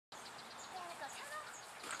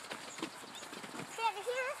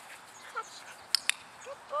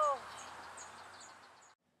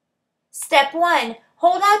Step 1.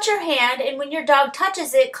 Hold out your hand, and when your dog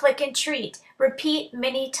touches it, click and treat. Repeat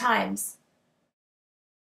many times.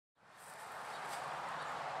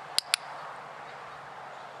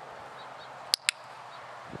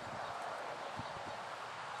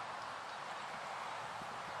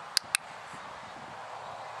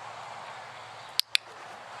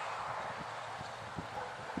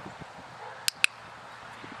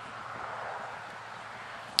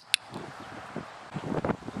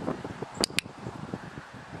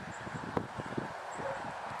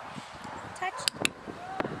 Touch.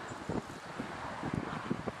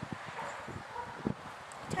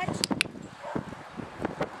 Touch.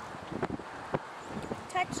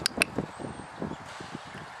 Touch.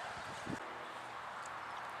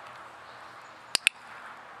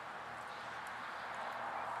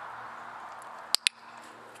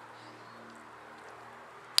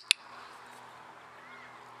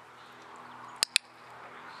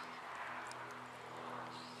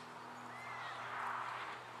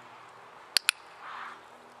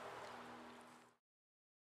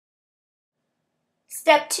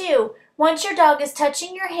 Step 2. Once your dog is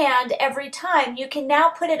touching your hand every time, you can now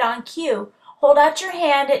put it on cue. Hold out your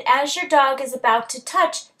hand, and as your dog is about to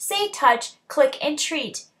touch, say touch, click and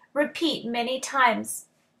treat. Repeat many times.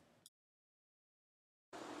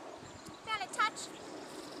 Bandit, touch.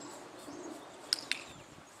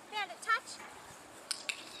 Bandit, touch.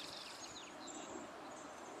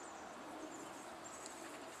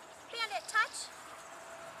 Bandit, touch.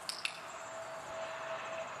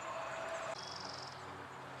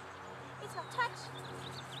 Isabel, touch.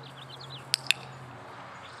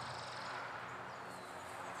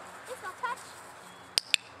 Isabel, touch.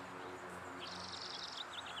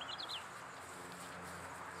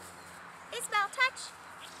 Isabel, touch.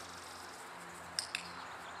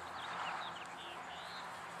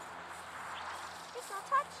 Isabel,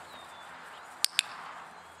 touch.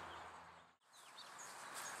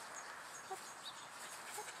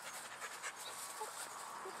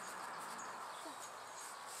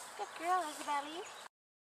 Good girl, Isabelle.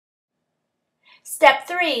 Step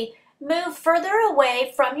 3. Move further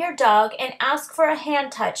away from your dog and ask for a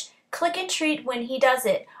hand touch. Click and treat when he does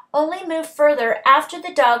it. Only move further after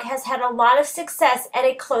the dog has had a lot of success at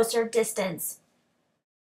a closer distance.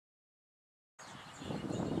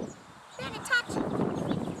 Bandit, touch.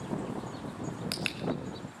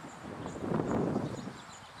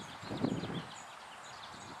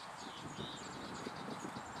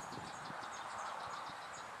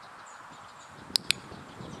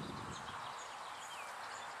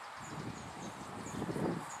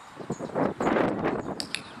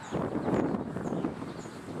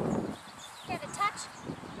 Bandit, touch.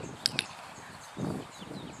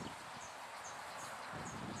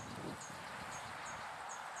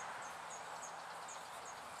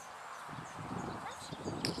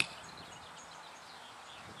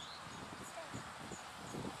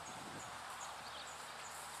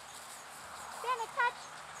 Bandit, touch.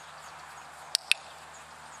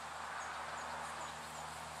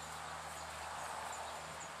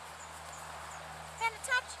 Bandit,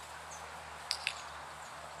 touch.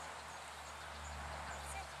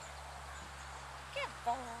 Sit. Good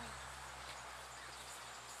boy.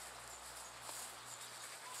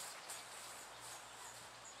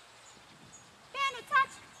 Bandit,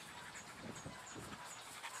 touch.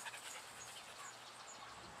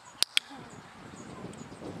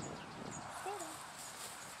 Stay there.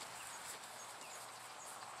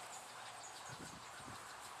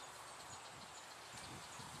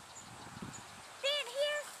 Ben,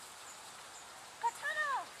 here.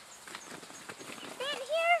 Gaetano. Ben,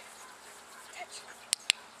 here. Touch.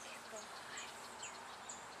 Good boy.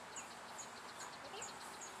 Ready?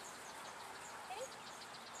 Ready?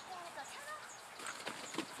 Ben, Gaetano.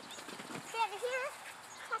 Ben, here.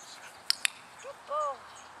 Touch. Good boy.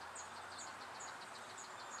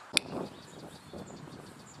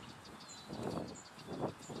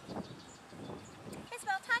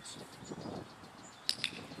 Isabel, touch.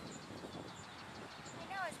 I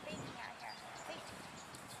know it's baking out here. Wait.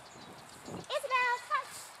 Isabel,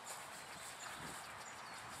 touch.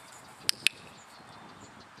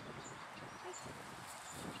 Wait.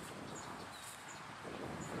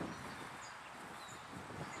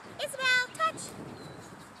 Isabel, touch.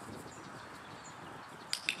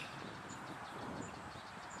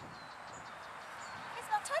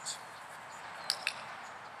 Isabel, touch.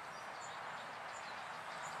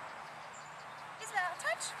 Isabel,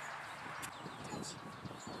 touch. Touch.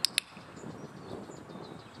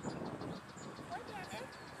 Boy, Bandit.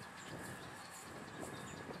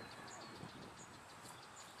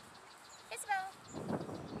 Isabel.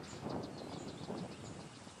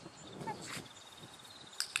 Touch.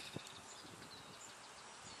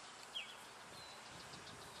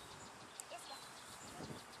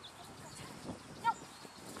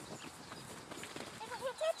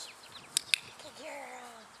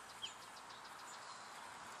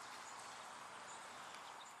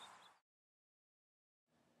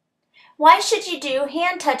 Why should you do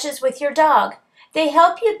hand touches with your dog? They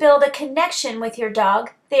help you build a connection with your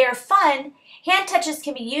dog. They are fun. Hand touches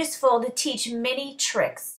can be useful to teach many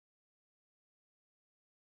tricks.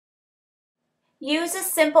 Use a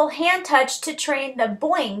simple hand touch to train the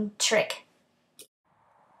boing trick.